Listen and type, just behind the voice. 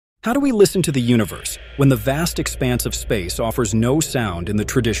How do we listen to the universe when the vast expanse of space offers no sound in the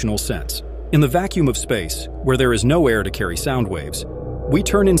traditional sense? In the vacuum of space, where there is no air to carry sound waves, we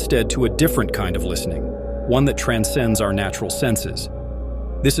turn instead to a different kind of listening, one that transcends our natural senses.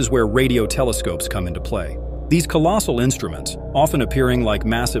 This is where radio telescopes come into play. These colossal instruments, often appearing like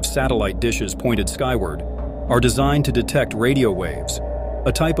massive satellite dishes pointed skyward, are designed to detect radio waves,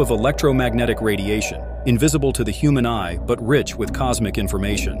 a type of electromagnetic radiation, invisible to the human eye but rich with cosmic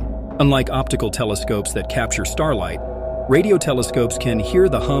information. Unlike optical telescopes that capture starlight, radio telescopes can hear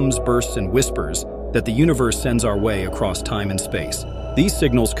the hums, bursts, and whispers that the universe sends our way across time and space. These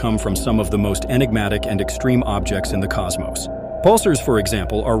signals come from some of the most enigmatic and extreme objects in the cosmos. Pulsars, for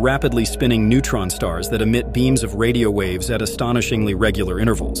example, are rapidly spinning neutron stars that emit beams of radio waves at astonishingly regular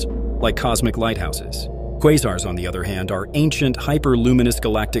intervals, like cosmic lighthouses. Quasars, on the other hand, are ancient, hyperluminous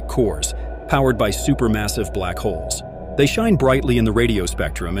galactic cores, powered by supermassive black holes. They shine brightly in the radio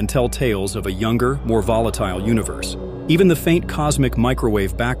spectrum and tell tales of a younger, more volatile universe. Even the faint cosmic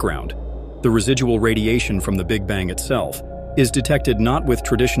microwave background, the residual radiation from the Big Bang itself, is detected not with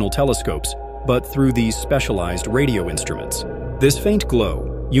traditional telescopes, but through these specialized radio instruments. This faint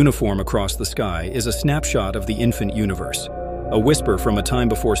glow, uniform across the sky, is a snapshot of the infant universe, a whisper from a time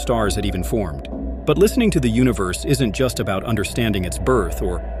before stars had even formed. But listening to the universe isn't just about understanding its birth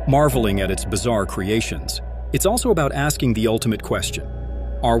or marveling at its bizarre creations. It's also about asking the ultimate question: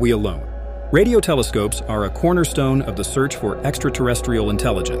 are we alone? Radio telescopes are a cornerstone of the search for extraterrestrial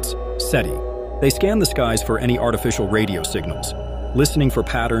intelligence, SETI. They scan the skies for any artificial radio signals, listening for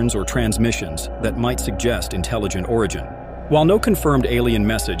patterns or transmissions that might suggest intelligent origin. While no confirmed alien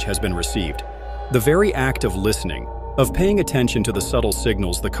message has been received, the very act of listening, of paying attention to the subtle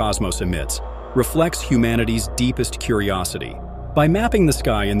signals the cosmos emits, reflects humanity's deepest curiosity. By mapping the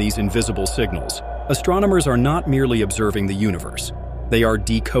sky in these invisible signals, astronomers are not merely observing the universe, they are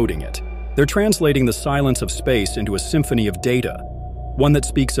decoding it. They're translating the silence of space into a symphony of data, one that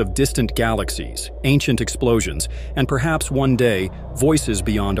speaks of distant galaxies, ancient explosions, and perhaps one day, voices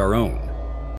beyond our own.